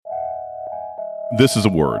This is A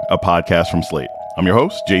Word, a podcast from Slate. I'm your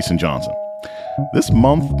host, Jason Johnson. This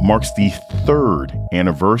month marks the third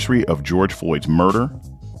anniversary of George Floyd's murder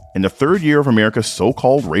and the third year of America's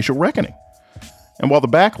so-called racial reckoning. And while the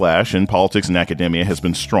backlash in politics and academia has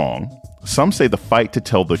been strong, some say the fight to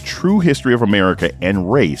tell the true history of America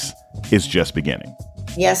and race is just beginning.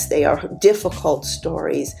 Yes, they are difficult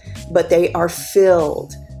stories, but they are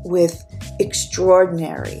filled with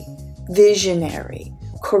extraordinary, visionary,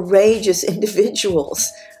 courageous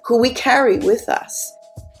individuals who we carry with us.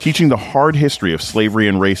 Teaching the hard history of slavery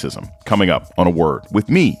and racism, coming up on A Word with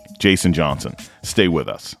me, Jason Johnson. Stay with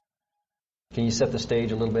us. Can you set the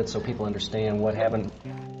stage a little bit so people understand what happened?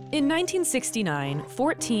 In 1969,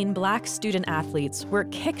 14 black student athletes were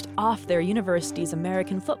kicked off their university's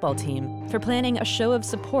American football team for planning a show of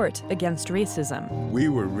support against racism. We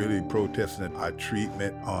were really protesting our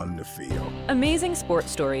treatment on the field. Amazing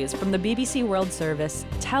Sports Stories from the BBC World Service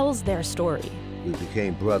tells their story. We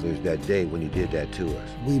became brothers that day when he did that to us.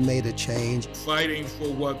 We made a change. Fighting for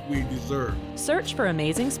what we deserve. Search for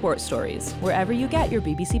Amazing Sports Stories wherever you get your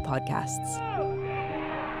BBC podcasts.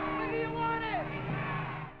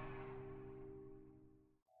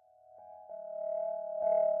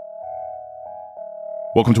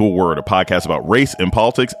 Welcome to A Word, a podcast about race and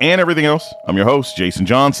politics and everything else. I'm your host, Jason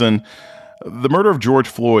Johnson. The murder of George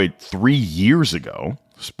Floyd 3 years ago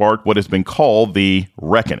sparked what has been called the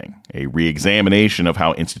reckoning, a re-examination of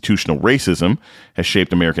how institutional racism has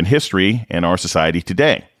shaped American history and our society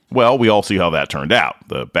today. Well, we all see how that turned out.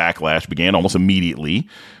 The backlash began almost immediately,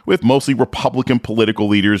 with mostly Republican political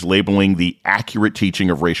leaders labeling the accurate teaching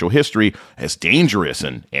of racial history as dangerous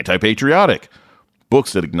and anti-patriotic.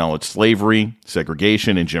 Books that acknowledge slavery,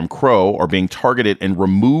 segregation, and Jim Crow are being targeted and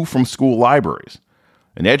removed from school libraries.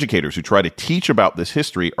 And educators who try to teach about this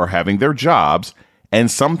history are having their jobs and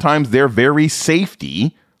sometimes their very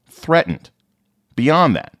safety threatened.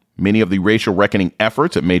 Beyond that, many of the racial reckoning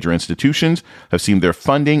efforts at major institutions have seen their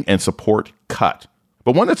funding and support cut.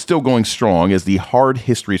 But one that's still going strong is the Hard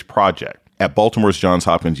Histories Project. At Baltimore's Johns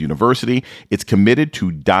Hopkins University, it's committed to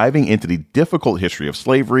diving into the difficult history of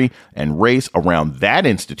slavery and race around that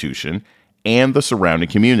institution and the surrounding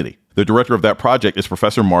community. The director of that project is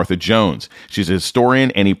Professor Martha Jones. She's a historian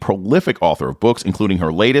and a prolific author of books, including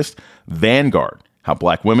her latest, Vanguard: How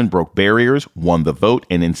Black Women Broke Barriers, Won the Vote,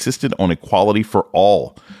 and Insisted on Equality for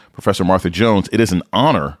All. Professor Martha Jones, it is an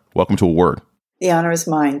honor. Welcome to A Word. The honor is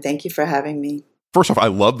mine. Thank you for having me. First off, I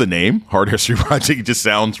love the name, Hard History Project. It just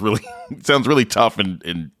sounds really tough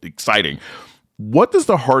and exciting. What does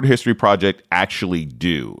the Hard History Project actually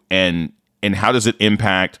do? And how does it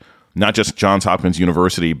impact not just Johns Hopkins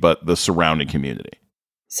University, but the surrounding community?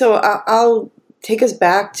 So I'll take us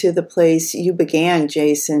back to the place you began,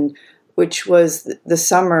 Jason, which was the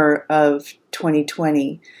summer of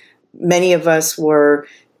 2020. Many of us were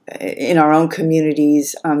in our own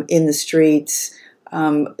communities, in the streets,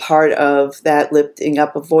 part of that lifting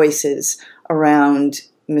up of voices around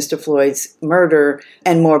Mr. Floyd's murder,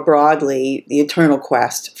 and more broadly, the eternal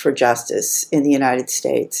quest for justice in the United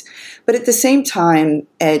States. But at the same time,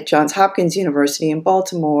 at Johns Hopkins University in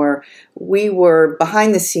Baltimore, we were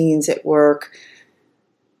behind the scenes at work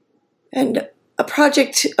and a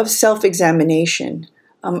project of self-examination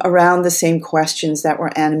around the same questions that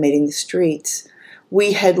were animating the streets.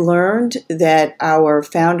 We had learned that our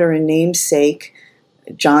founder and namesake,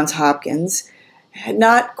 Johns Hopkins, had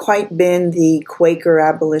not quite been the Quaker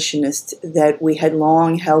abolitionist that we had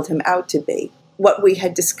long held him out to be. What we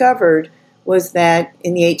had discovered was that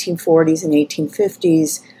in the 1840s and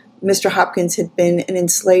 1850s, Mr. Hopkins had been an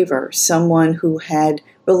enslaver, someone who had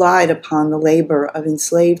relied upon the labor of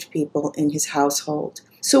enslaved people in his household.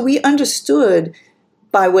 So we understood,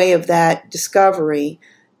 by way of that discovery,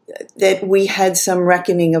 that we had some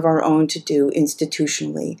reckoning of our own to do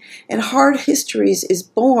institutionally. And Hard Histories is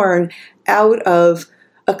born out of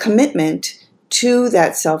a commitment to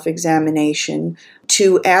that self-examination,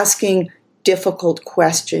 to asking difficult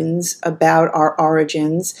questions about our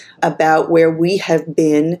origins, about where we have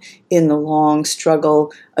been in the long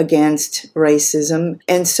struggle against racism.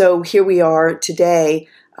 And so here we are today,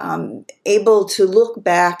 able to look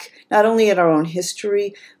back not only at our own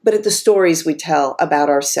history, but at the stories we tell about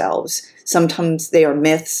ourselves. Sometimes they are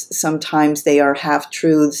myths, sometimes they are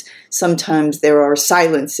half-truths, sometimes there are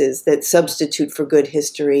silences that substitute for good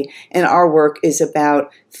history, and our work is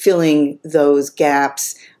about filling those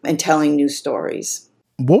gaps and telling new stories.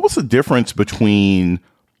 What was the difference between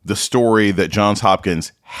the story that Johns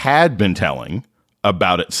Hopkins had been telling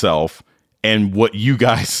about itself and what you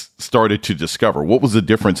guys started to discover? What was the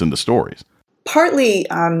difference in the stories? Partly,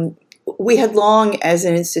 we had long, as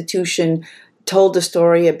an institution, told the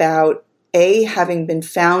story about having been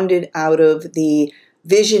founded out of the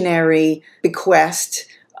visionary bequest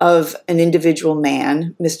of an individual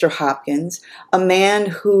man, Mr. Hopkins, a man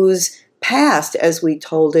whose past, as we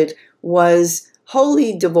told it, was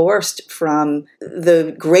wholly divorced from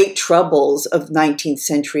the great troubles of 19th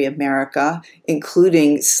century America,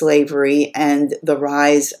 including slavery and the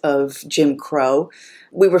rise of Jim Crow.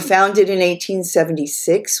 We were founded in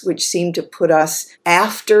 1876, which seemed to put us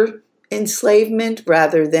after enslavement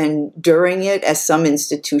rather than during it, as some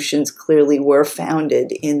institutions clearly were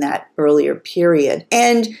founded in that earlier period.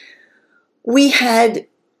 And we had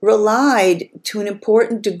relied to an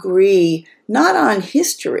important degree not on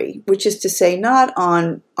history, which is to say not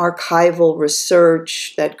on archival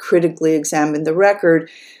research that critically examined the record.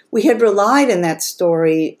 We had relied in that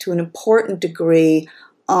story to an important degree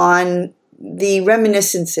on the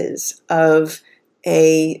reminiscences of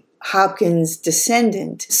a Hopkins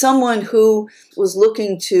descendant, someone who was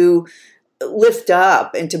looking to lift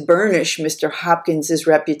up and to burnish Mr. Hopkins's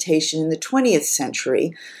reputation in the 20th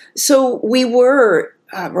century. So we were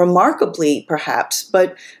remarkably, perhaps,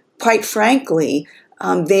 but quite frankly,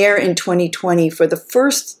 there in 2020 for the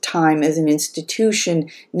first time as an institution,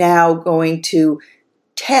 now going to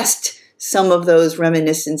test some of those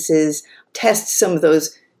reminiscences, test some of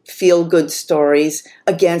those feel-good stories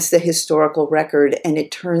against the historical record, and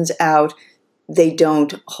it turns out they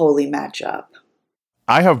don't wholly match up.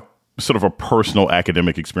 I have sort of a personal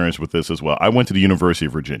academic experience with this as well. I went to the University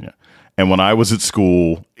of Virginia, and when I was at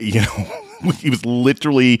school, it was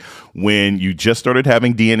literally when you just started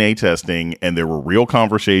having DNA testing and there were real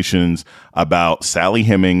conversations about Sally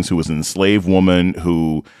Hemings, who was an enslaved woman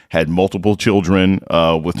who had multiple children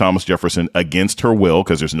with Thomas Jefferson against her will,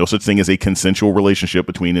 because there's no such thing as a consensual relationship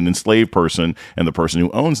between an enslaved person and the person who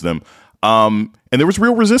owns them. And there was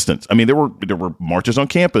real resistance. I mean, there were marches on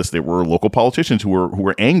campus. There were local politicians who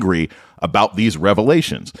were angry about these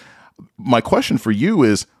revelations. My question for you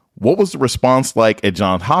is, what was the response like at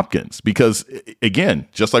Johns Hopkins? Because, again,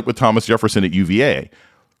 just like with Thomas Jefferson at UVA,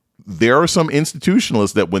 there are some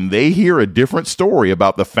institutionalists that when they hear a different story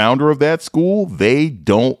about the founder of that school, they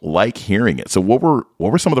don't like hearing it. So what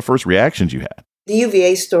were some of the first reactions you had? The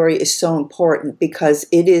UVA story is so important because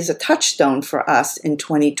it is a touchstone for us in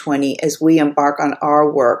 2020 as we embark on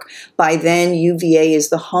our work. By then, UVA is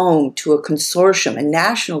the home to a consortium, a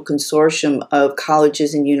national consortium of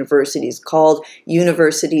colleges and universities called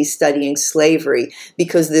Universities Studying Slavery,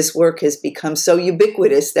 because this work has become so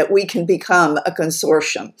ubiquitous that we can become a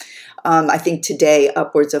consortium. I think today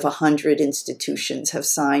upwards of 100 institutions have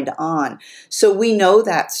signed on. So we know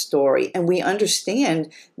that story, and we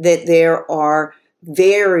understand that there are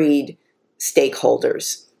varied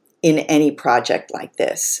stakeholders in any project like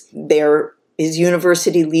this. There is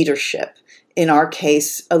university leadership. In our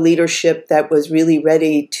case, a leadership that was really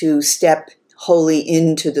ready to step wholly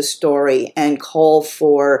into the story and call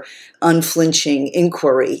for unflinching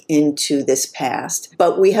inquiry into this past.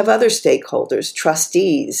 But we have other stakeholders,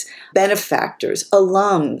 trustees, benefactors,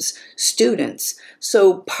 alums, students.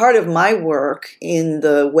 So part of my work in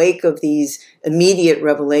the wake of these immediate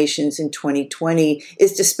revelations in 2020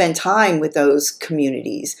 is to spend time with those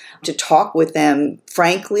communities, to talk with them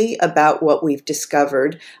frankly about what we've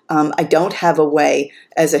discovered. I don't have a way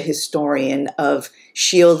as a historian of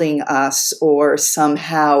shielding us or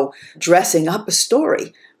somehow dressing up a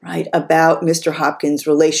story, right, about Mr. Hopkins'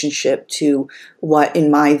 relationship to what,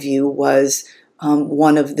 in my view, was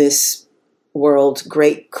one of this world's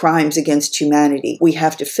great crimes against humanity. We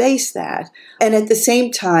have to face that. And at the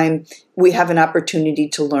same time, we have an opportunity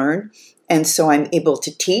to learn. And so I'm able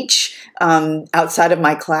to teach outside of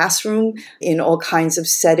my classroom in all kinds of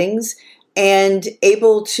settings, and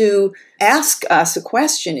able to ask us a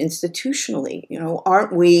question institutionally.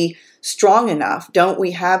 Aren't we strong enough? Don't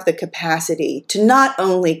we have the capacity to not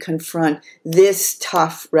only confront this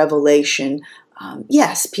tough revelation?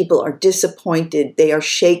 Yes, people are disappointed. They are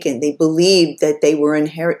shaken. They believe that they were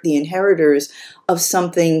the inheritors of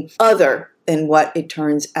something other than what it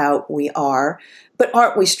turns out we are. But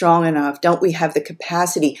aren't we strong enough? Don't we have the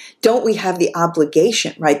capacity? Don't we have the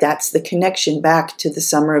obligation, right? That's the connection back to the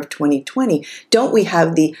summer of 2020. Don't we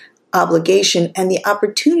have the obligation and the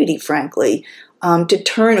opportunity, frankly, to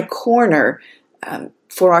turn a corner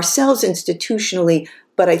for ourselves institutionally,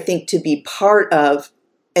 but I think to be part of,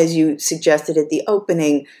 as you suggested at the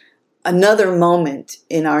opening, another moment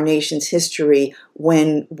in our nation's history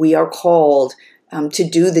when we are called to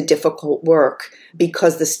do the difficult work,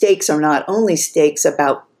 because the stakes are not only stakes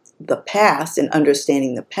about the past and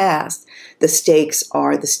understanding the past, the stakes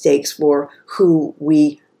are the stakes for who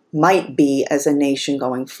we might be as a nation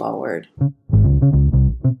going forward.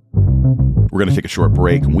 We're going to take a short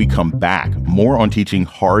break. When we come back, more on teaching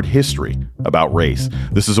hard history about race.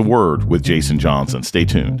 This is A Word with Jason Johnson. Stay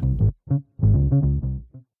tuned.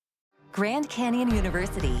 Grand Canyon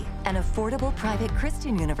University, an affordable private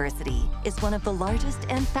Christian university, is one of the largest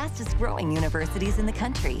and fastest growing universities in the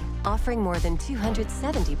country, offering more than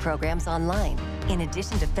 270 programs online. In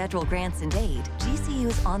addition to federal grants and aid,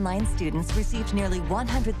 GCU's online students received nearly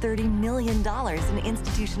 $130 million in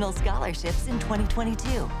institutional scholarships in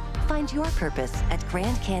 2022. Find your purpose at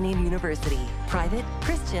Grand Canyon University. Private,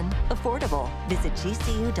 Christian, affordable. Visit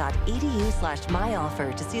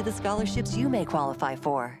gcu.edu/myoffer to see the scholarships you may qualify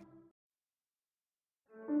for.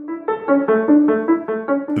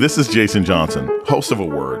 This is Jason Johnson, host of A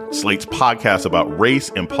Word, Slate's podcast about race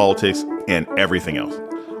and politics and everything else.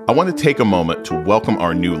 I want to take a moment to welcome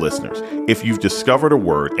our new listeners. If you've discovered A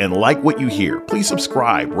Word and like what you hear, please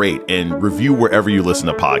subscribe, rate, and review wherever you listen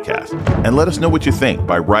to podcasts. And let us know what you think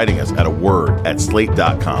by writing us at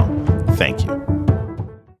aword@slate.com. Thank you.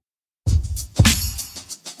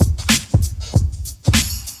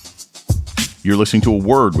 You're listening to A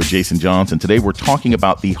Word with Jason Johnson. Today, we're talking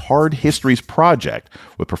about the Hard Histories Project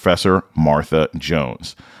with Professor Martha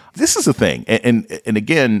Jones. This is a thing. And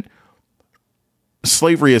again,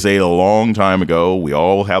 slavery is a long time ago. We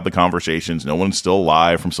all have the conversations. No one's still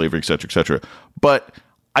alive from slavery, et cetera, et cetera. But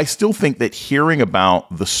I still think that hearing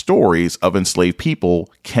about the stories of enslaved people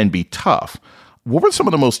can be tough. What were some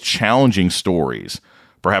of the most challenging stories?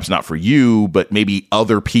 Perhaps not for you, but maybe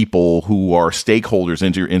other people who are stakeholders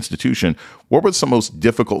into your institution. What were some most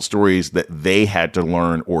difficult stories that they had to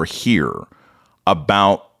learn or hear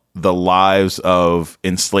about the lives of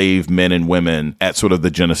enslaved men and women at sort of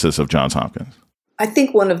the genesis of Johns Hopkins? I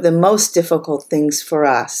think one of the most difficult things for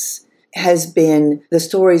us has been the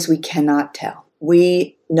stories we cannot tell.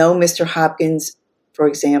 We know Mr. Hopkins, for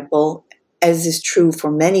example, as is true for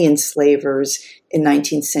many enslavers in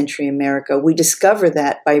 19th century America. We discover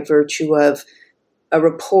that by virtue of a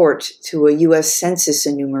report to a U.S. Census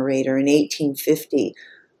enumerator in 1850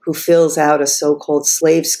 who fills out a so-called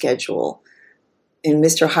slave schedule. In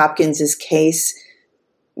Mr. Hopkins's case,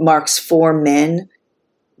 marks 4 men.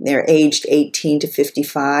 They're aged 18 to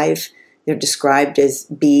 55. They're described as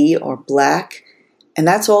B or black, and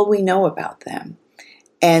that's all we know about them.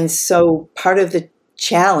 And so part of the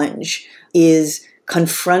challenge is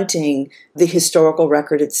confronting the historical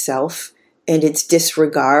record itself and its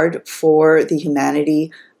disregard for the humanity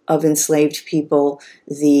of enslaved people,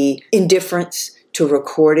 the indifference to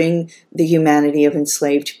recording the humanity of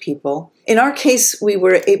enslaved people. In our case, we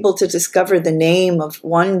were able to discover the name of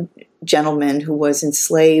one gentleman who was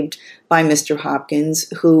enslaved by Mr. Hopkins,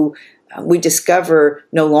 who we discover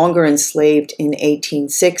no longer enslaved in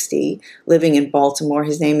 1860, living in Baltimore.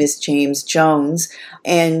 His name is James Jones,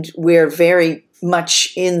 and we're very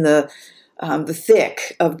much in the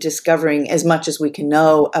thick of discovering as much as we can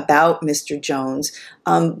know about Mr. Jones,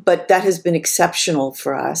 but that has been exceptional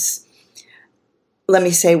for us. Let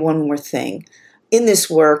me say one more thing. In this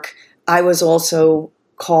work, I was also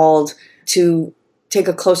called to take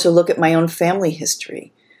a closer look at my own family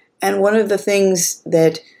history. And one of the things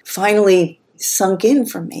that finally sunk in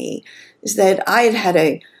for me is that I had had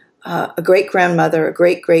a great-grandmother, a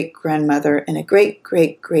great-great-grandmother, and a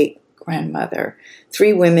great-great-great-grandmother,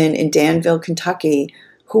 3 women in Danville, Kentucky,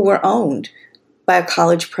 who were owned by a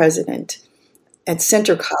college president at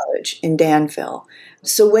Centre College in Danville.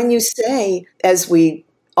 So when you say, as we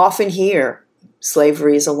often hear,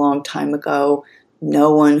 slavery is a long time ago,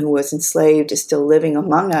 no one who was enslaved is still living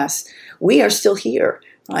among us, we are still here,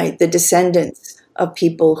 right? The descendants of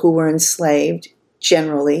people who were enslaved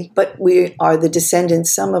generally, but we are the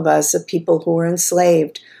descendants, some of us, of people who were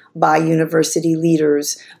enslaved by university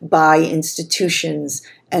leaders, by institutions,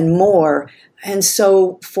 and more. And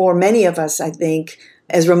so for many of us, I think,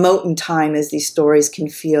 as remote in time as these stories can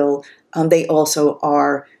feel, they also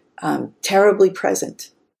are terribly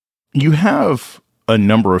present. You have a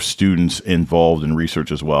number of students involved in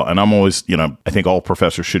research as well. And I'm always, I think all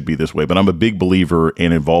professors should be this way, but I'm a big believer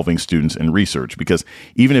in involving students in research because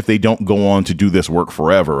even if they don't go on to do this work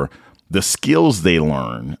forever, the skills they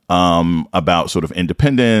learn about sort of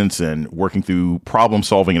independence and working through problem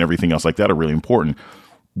solving and everything else like that are really important.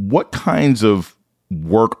 What kinds of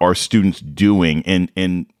work are students doing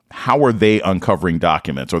and how are they uncovering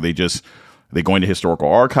documents? Are they going to historical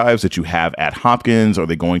archives that you have at Hopkins? Are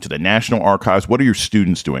they going to the National Archives? What are your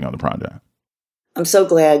students doing on the project? I'm so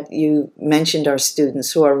glad you mentioned our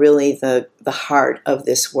students who are really the heart of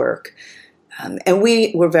this work. And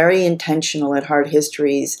we were very intentional at Hard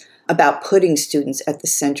Histories about putting students at the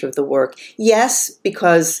center of the work. Yes,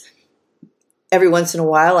 because Every once in a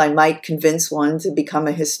while, I might convince one to become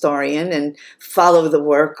a historian and follow the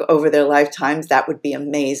work over their lifetimes. That would be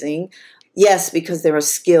amazing. Yes, because there are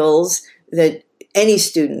skills that any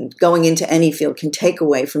student going into any field can take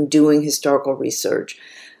away from doing historical research.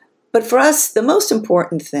 But for us, the most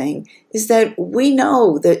important thing is that we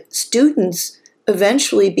know that students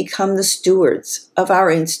eventually become the stewards of our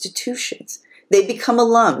institutions. They become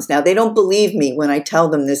alums. Now, they don't believe me when I tell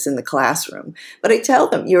them this in the classroom, but I tell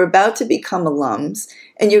them, you're about to become alums,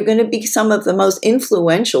 and you're going to be some of the most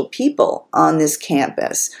influential people on this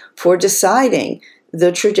campus for deciding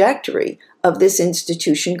the trajectory of this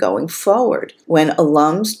institution going forward. When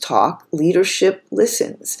alums talk, leadership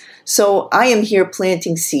listens. So I am here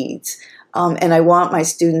planting seeds. And I want my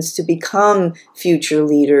students to become future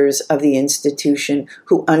leaders of the institution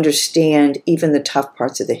who understand even the tough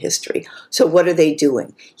parts of the history. So what are they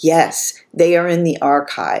doing? Yes, they are in the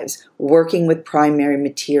archives, working with primary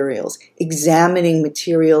materials, examining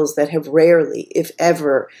materials that have rarely, if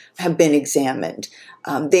ever, have been examined.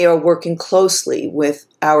 They are working closely with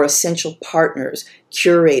our essential partners,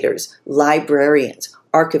 curators, librarians,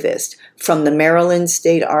 archivists, from the Maryland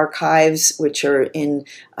State Archives, which are in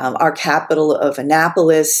our capital of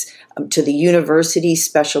Annapolis, to the university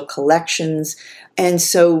special collections. And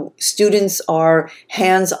so students are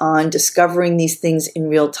hands-on discovering these things in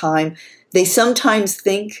real time. They sometimes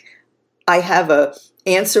think I have an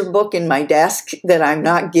answer book in my desk that I'm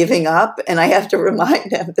not giving up, and I have to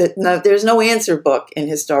remind them that no, there's no answer book in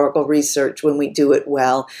historical research when we do it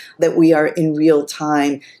well, that we are in real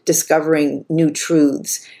time discovering new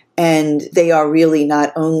truths. And they are really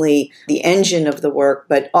not only the engine of the work,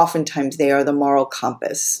 but oftentimes they are the moral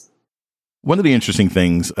compass. One of the interesting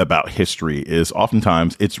things about history is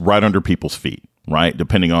oftentimes it's right under people's feet, right?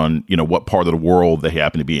 Depending on, what part of the world they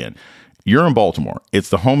happen to be in. You're in Baltimore. It's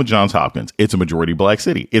the home of Johns Hopkins. It's a majority black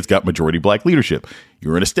city. It's got majority black leadership.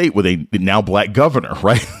 You're in a state with a now black governor,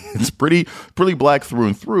 right? It's pretty black through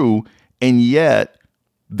and through. And yet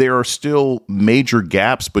there are still major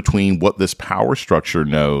gaps between what this power structure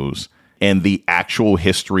knows and the actual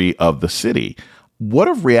history of the city. What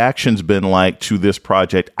have reactions been like to this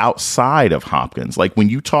project outside of Hopkins? Like when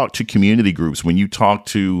you talk to community groups, when you talk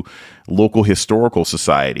to local historical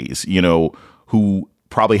societies, who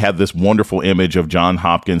probably have this wonderful image of Johns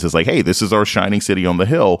Hopkins as like, hey, this is our shining city on the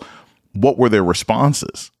hill. What were their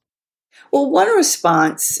responses? Well, one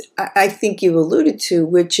response I think you alluded to,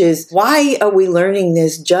 which is, why are we learning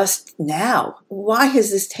this just now? Why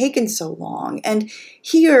has this taken so long? And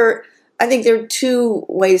here, I think there are two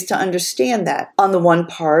ways to understand that. On the one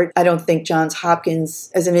part, I don't think Johns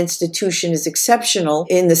Hopkins as an institution is exceptional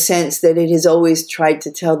in the sense that it has always tried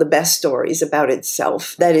to tell the best stories about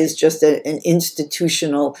itself. That is just an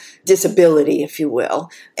institutional disability, if you will.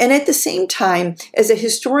 And at the same time, as a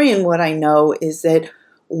historian, what I know is that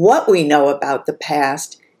what we know about the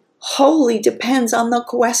past wholly depends on the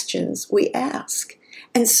questions we ask.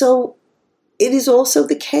 And so it is also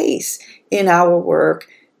the case in our work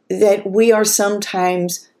that we are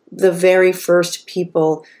sometimes the very first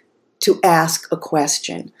people to ask a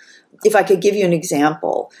question. If I could give you an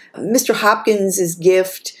example, Mr. Hopkins's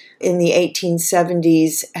gift in the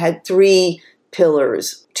 1870s had three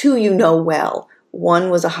pillars. Two you know well. One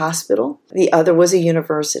was a hospital, the other was a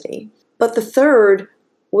university. But the third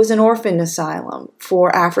was an orphan asylum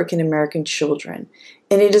for African American children.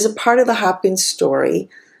 And it is a part of the Hopkins story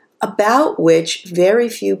about which very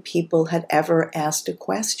few people had ever asked a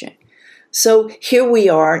question. So here we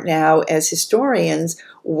are now as historians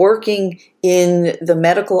working in the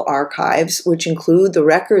medical archives, which include the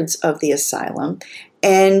records of the asylum.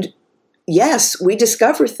 And yes, we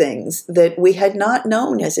discover things that we had not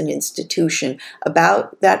known as an institution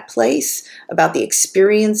about that place, about the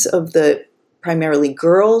experience of the primarily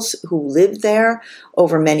girls who lived there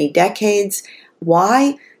over many decades.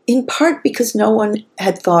 Why? In part because no one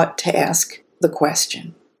had thought to ask the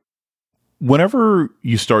question. Whenever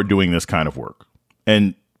you start doing this kind of work,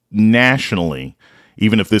 and nationally,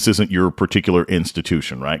 even if this isn't your particular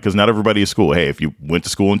institution, right? Because not everybody is school. Hey, if you went to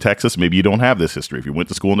school in Texas, maybe you don't have this history. If you went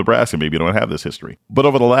to school in Nebraska, maybe you don't have this history. But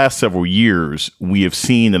over the last several years, we have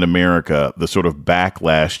seen in America the sort of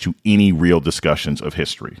backlash to any real discussions of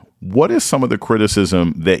history. What is some of the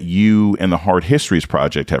criticism that you and the Hard Histories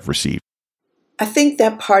Project have received? I think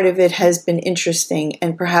that part of it has been interesting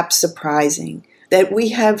and perhaps surprising, that we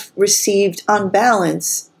have received, on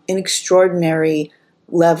balance, an extraordinary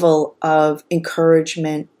level of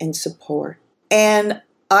encouragement and support. And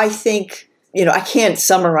I think, I can't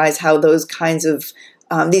summarize how these kinds of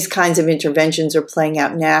interventions are playing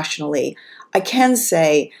out nationally. I can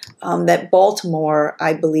say that Baltimore,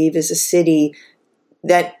 I believe, is a city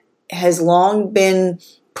that has long been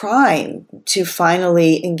prime to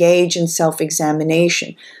finally engage in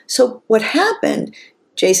self-examination. So what happened,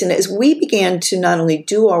 Jason, is we began to not only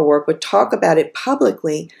do our work, but talk about it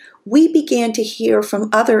publicly. We began to hear from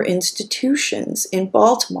other institutions in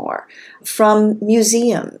Baltimore, from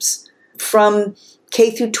museums, from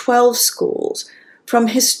K through 12 schools, from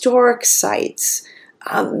historic sites,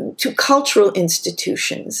 to cultural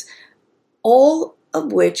institutions, all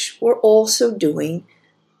of which were also doing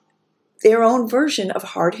their own version of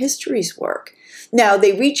hard histories work. Now,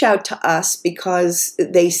 they reach out to us because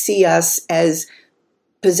they see us as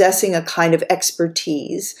possessing a kind of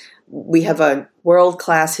expertise. We have a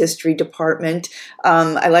world-class history department.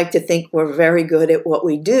 I like to think we're very good at what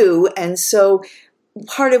we do. And so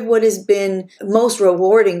part of what has been most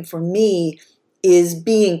rewarding for me is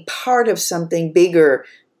being part of something bigger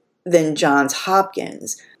than Johns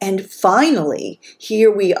Hopkins. And finally,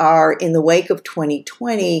 here we are in the wake of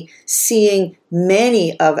 2020, seeing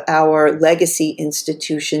many of our legacy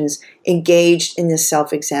institutions engaged in this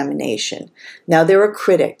self-examination. Now, there are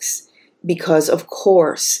critics because, of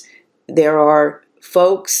course, there are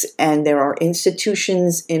folks and there are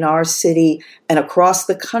institutions in our city and across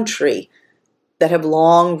the country that have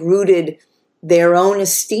long rooted their own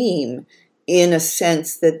esteem in a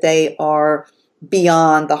sense that they are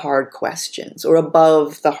beyond the hard questions or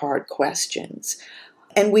above the hard questions.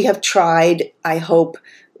 And we have tried, I hope,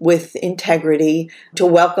 with integrity to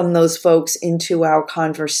welcome those folks into our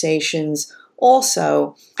conversations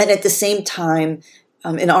also. And at the same time,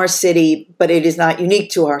 in our city, but it is not unique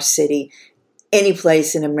to our city, any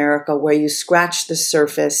place in America where you scratch the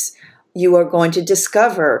surface, you are going to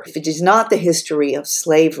discover, if it is not the history of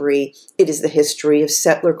slavery, it is the history of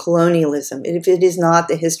settler colonialism. If it is not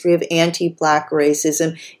the history of anti-Black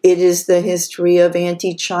racism, it is the history of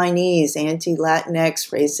anti-Chinese,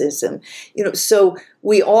 anti-Latinx racism. So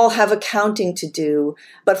we all have accounting to do.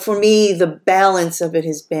 But for me, the balance of it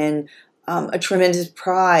has been a tremendous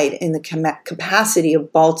pride in the capacity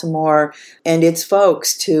of Baltimore and its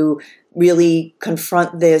folks to really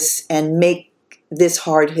confront this and make this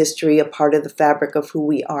hard history a part of the fabric of who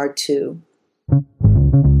we are too.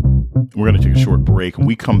 We're going to take a short break. When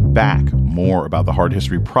we come back, more about the Hard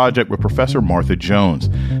History Project with Professor Martha Jones.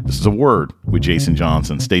 This is A Word with Jason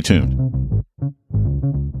Johnson. Stay tuned.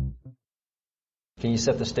 Can you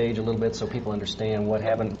set the stage a little bit so people understand what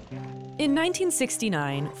happened? In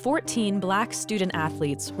 1969, 14 Black student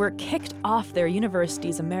athletes were kicked off their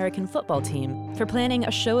university's American football team for planning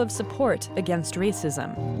a show of support against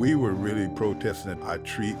racism. We were really protesting our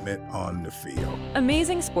treatment on the field.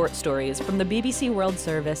 Amazing Sports Stories from the BBC World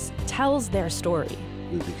Service tells their story.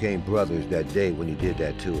 We became brothers that day when you did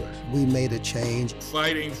that to us. We made a change.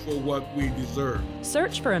 Fighting for what we deserve.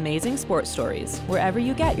 Search for Amazing Sports Stories wherever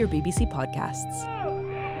you get your BBC podcasts.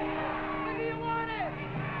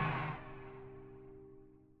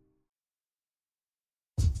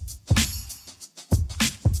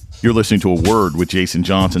 You're listening to A Word with Jason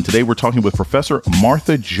Johnson. Today we're talking with Professor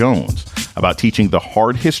Martha Jones about teaching the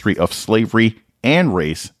hard history of slavery and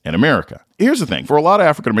race in America. Here's the thing. For a lot of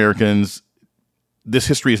African Americans, this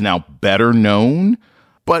history is now better known,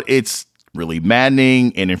 but it's really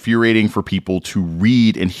maddening and infuriating for people to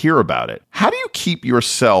read and hear about it. How do you keep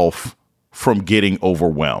yourself from getting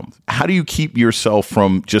overwhelmed? How do you keep yourself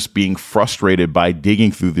from just being frustrated by digging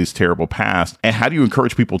through this terrible past? And how do you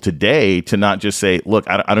encourage people today to not just say, look,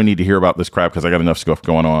 I don't need to hear about this crap because I got enough stuff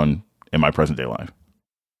going on in my present day life?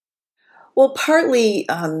 Well, partly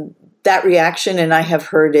that reaction, and I have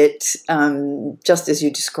heard it just as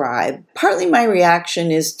you described, partly my reaction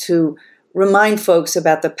is to remind folks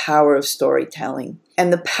about the power of storytelling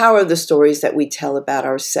and the power of the stories that we tell about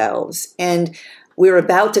ourselves. And we're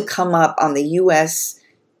about to come up on the U.S.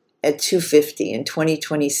 at 250 in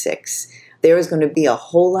 2026. There is going to be a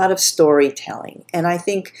whole lot of storytelling. And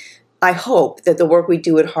I hope that the work we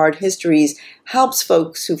do at Hard Histories helps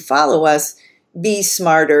folks who follow us be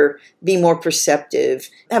smarter, be more perceptive,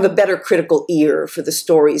 have a better critical ear for the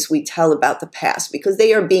stories we tell about the past, because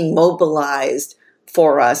they are being mobilized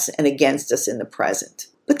for us and against us in the present.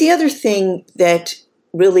 But the other thing that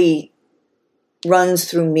really runs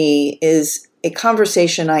through me is a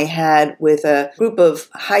conversation I had with a group of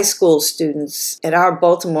high school students at our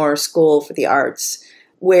Baltimore School for the Arts,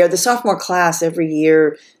 where the sophomore class every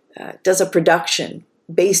year does a production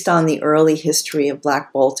based on the early history of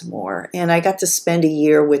Black Baltimore. And I got to spend a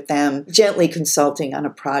year with them gently consulting on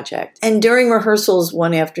a project. And during rehearsals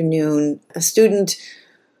one afternoon, a student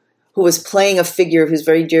who was playing a figure who's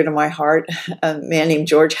very dear to my heart, a man named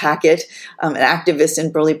George Hackett, an activist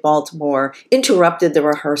in Burley, Baltimore, interrupted the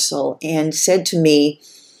rehearsal and said to me,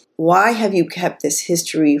 Why have you kept this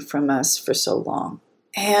history from us for so long?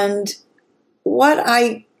 And what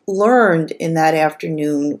I learned in that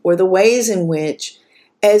afternoon were the ways in which,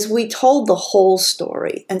 as we told the whole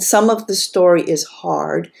story, and some of the story is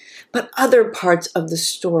hard, but other parts of the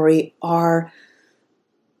story are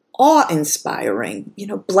awe-inspiring.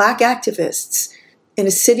 Black activists in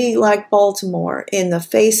a city like Baltimore, in the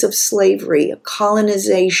face of slavery,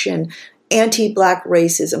 colonization, anti-Black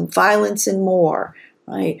racism, violence, and more,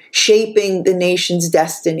 right? Shaping the nation's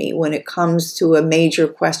destiny when it comes to a major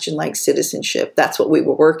question like citizenship. That's what we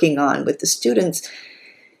were working on with the students.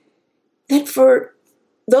 That for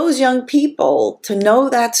those young people to know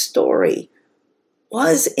that story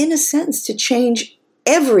was, in a sense, to change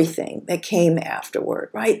everything that came afterward,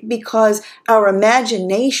 right? Because our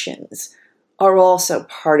imaginations are also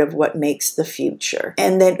part of what makes the future.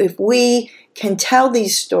 And that if we can tell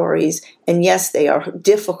these stories, and yes, they are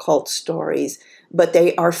difficult stories, but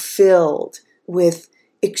they are filled with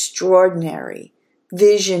extraordinary,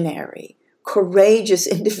 visionary, courageous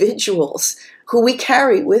individuals who we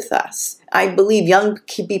carry with us. I believe young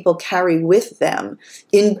people carry with them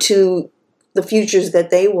into the futures that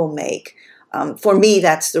they will make. For me,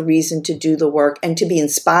 that's the reason to do the work and to be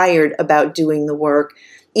inspired about doing the work,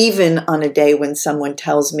 even on a day when someone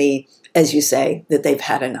tells me, as you say, that they've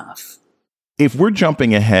had enough. If we're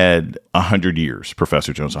jumping ahead 100 years,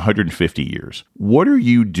 Professor Jones, 150 years, what are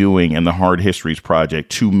you doing in the Hard Histories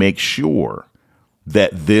Project to make sure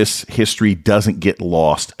that this history doesn't get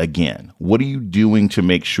lost again? What are you doing to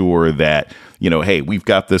make sure that, hey, we've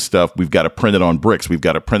got this stuff, we've got to print it on bricks, we've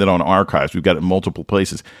got to print it on archives, we've got it in multiple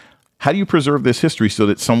places. How do you preserve this history so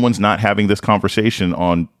that someone's not having this conversation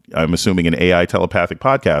on, I'm assuming, an AI telepathic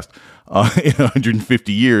podcast in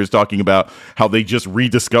 150 years talking about how they just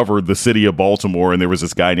rediscovered the city of Baltimore and there was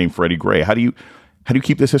this guy named Freddie Gray? How do you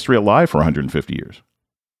keep this history alive for 150 years?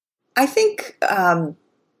 I think I'm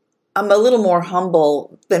a little more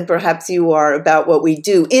humble than perhaps you are about what we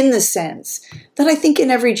do, in the sense that I think in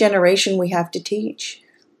every generation we have to teach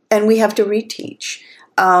and we have to reteach.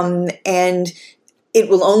 And it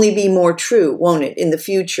will only be more true, won't it, in the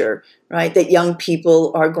future, right? That young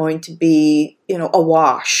people are going to be,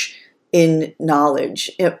 awash in knowledge,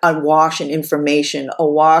 awash in information,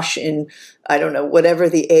 awash in, whatever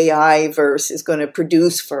the AI verse is going to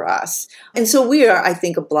produce for us. And so we are, I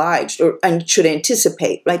think, obliged and should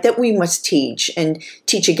anticipate, right, that we must teach and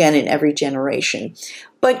teach again in every generation.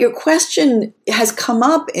 But your question has come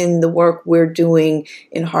up in the work we're doing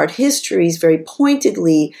in Hard Histories very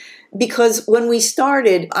pointedly, because when we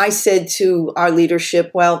started, I said to our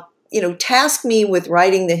leadership, well, task me with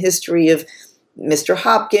writing the history of Mr.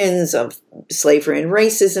 Hopkins, of slavery and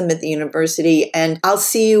racism at the university, and I'll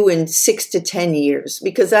see you in 6 to 10 years,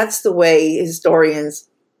 because that's the way historians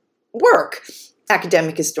work,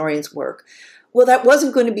 academic historians work. Well, that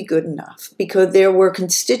wasn't going to be good enough, because there were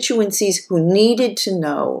constituencies who needed to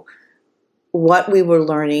know what we were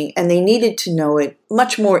learning, and they needed to know it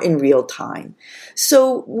much more in real time.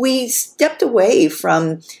 So we stepped away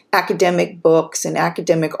from academic books and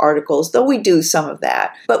academic articles, though we do some of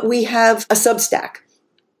that. But we have a Substack.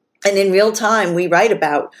 And in real time, we write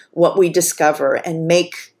about what we discover and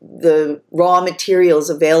make the raw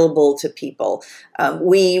materials available to people.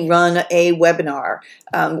 We run a webinar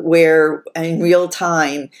where in real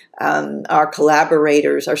time, our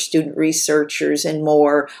collaborators, our student researchers and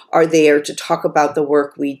more are there to talk about the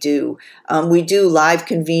work we do. We do live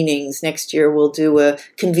convenings. Next year, we'll do a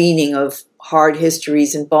convening of Hard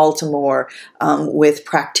Histories in Baltimore with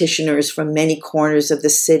practitioners from many corners of the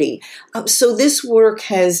city. So this work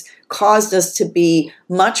has caused us to be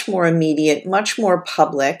much more immediate, much more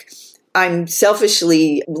public. I'm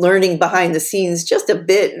selfishly learning behind the scenes just a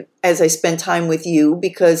bit as I spend time with you,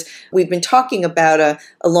 because we've been talking about a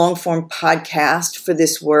long-form podcast for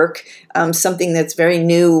this work, something that's very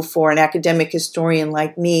new for an academic historian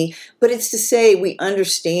like me. But it's to say we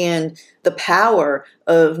understand the power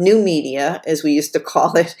of new media, as we used to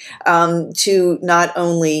call it, to not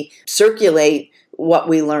only circulate what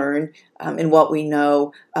we learn and what we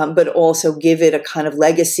know, but also give it a kind of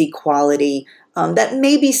legacy quality that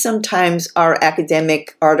maybe sometimes our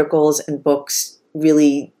academic articles and books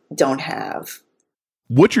really don't have.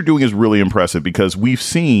 What you're doing is really impressive, because we've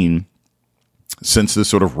seen, since this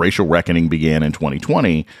sort of racial reckoning began in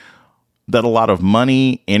 2020, that a lot of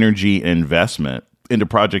money, energy, and investment into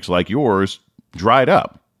projects like yours dried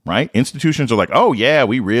up. Right? Institutions are like, oh, yeah,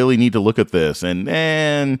 we really need to look at this. And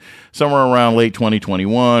then somewhere around late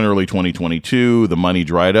 2021, early 2022, the money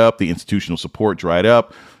dried up. The institutional support dried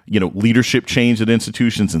up. Leadership changed at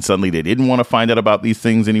institutions, and suddenly they didn't want to find out about these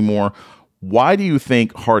things anymore. Why do you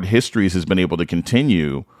think Hard Histories has been able to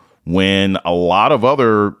continue when a lot of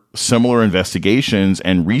other similar investigations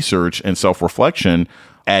and research and self-reflection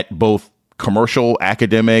at both commercial,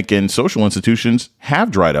 academic, and social institutions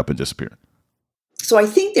have dried up and disappeared? So I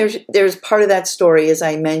think there's part of that story, as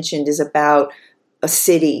I mentioned, is about a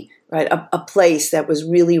city, right? A place that was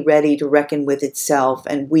really ready to reckon with itself,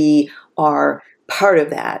 and we are part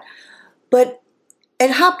of that. But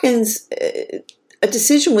at Hopkins, a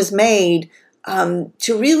decision was made to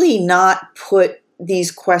really not put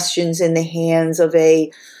these questions in the hands of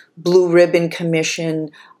a blue ribbon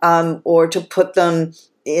commission, or to put them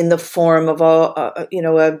in the form of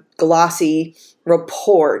a glossy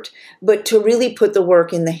report, but to really put the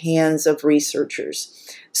work in the hands of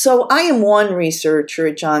researchers. So I am one researcher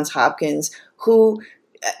at Johns Hopkins who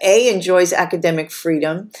enjoys academic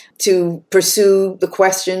freedom to pursue the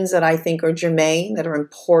questions that I think are germane, that are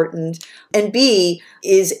important, and B,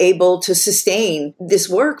 is able to sustain this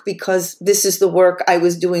work because this is the work I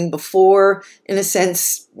was doing before, in a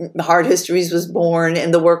sense, Hard Histories was born,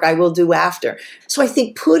 and the work I will do after. So I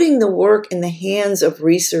think putting the work in the hands of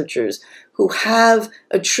researchers who have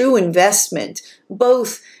a true investment,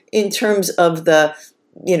 both in terms of the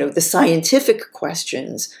scientific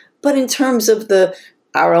questions, but in terms of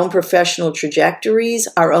our own professional trajectories,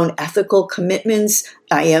 our own ethical commitments.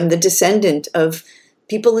 I am the descendant of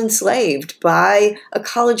people enslaved by a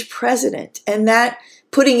college president. And that,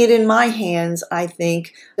 putting it in my hands, I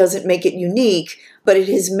think, doesn't make it unique, but it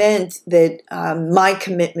has meant that my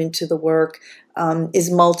commitment to the work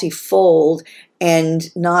is multifold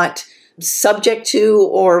and not subject to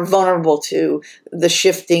or vulnerable to the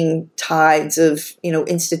shifting tides of,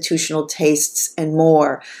 institutional tastes and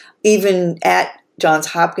more. Even at Johns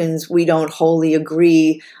Hopkins, we don't wholly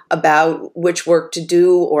agree about which work to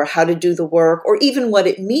do or how to do the work or even what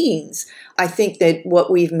it means. I think that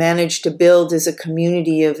what we've managed to build is a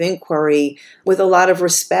community of inquiry with a lot of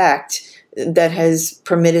respect that has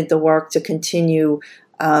permitted the work to continue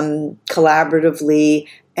collaboratively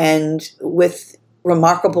and with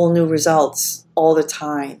remarkable new results all the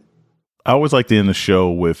time. I always like to end the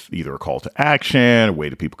show with either a call to action, a way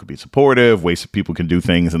that people could be supportive, ways that people can do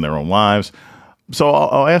things in their own lives. So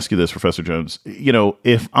I'll ask you this, Professor Jones.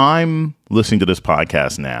 If I'm listening to this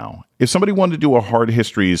podcast now, if somebody wanted to do a Hard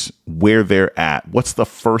Histories where they're at, what's the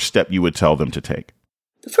first step you would tell them to take?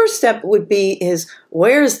 The first step would be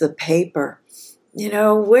where's the paper?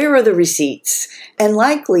 Where are the receipts? And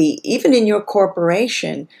likely, even in your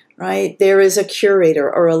corporation, right, there is a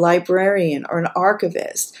curator or a librarian or an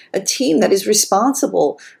archivist, a team that is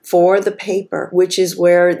responsible for the paper, which is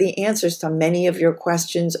where the answers to many of your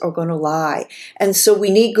questions are going to lie. And so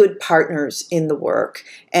we need good partners in the work.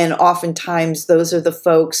 And oftentimes those are the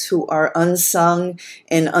folks who are unsung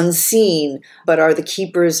and unseen, but are the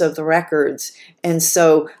keepers of the records. And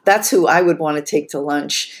so that's who I would want to take to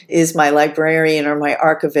lunch, is my librarian or my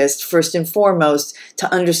archivist, first and foremost,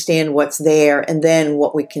 to understand what's there and then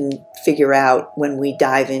what we can figure out when we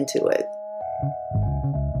dive into it.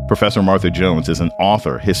 Professor Martha Jones is an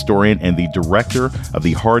author, historian, and the director of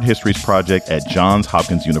the Hard Histories Project at Johns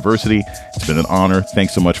Hopkins University. It's been an honor.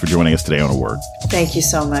 Thanks so much for joining us today on A Word. Thank you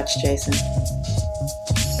so much, Jason.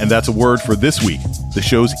 And that's A Word for this week. The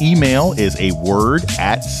show's email is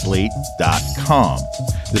aword@slate.com.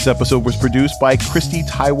 This episode was produced by Christy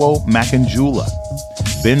Taiwo Makanjula.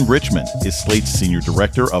 Ben Richmond is Slate's Senior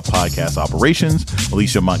Director of Podcast Operations.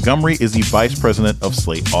 Alicia Montgomery is the Vice President of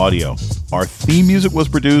Slate Audio. Our theme music was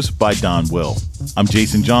produced by Don Will. I'm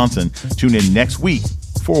Jason Johnson. Tune in next week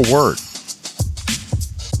for A Word.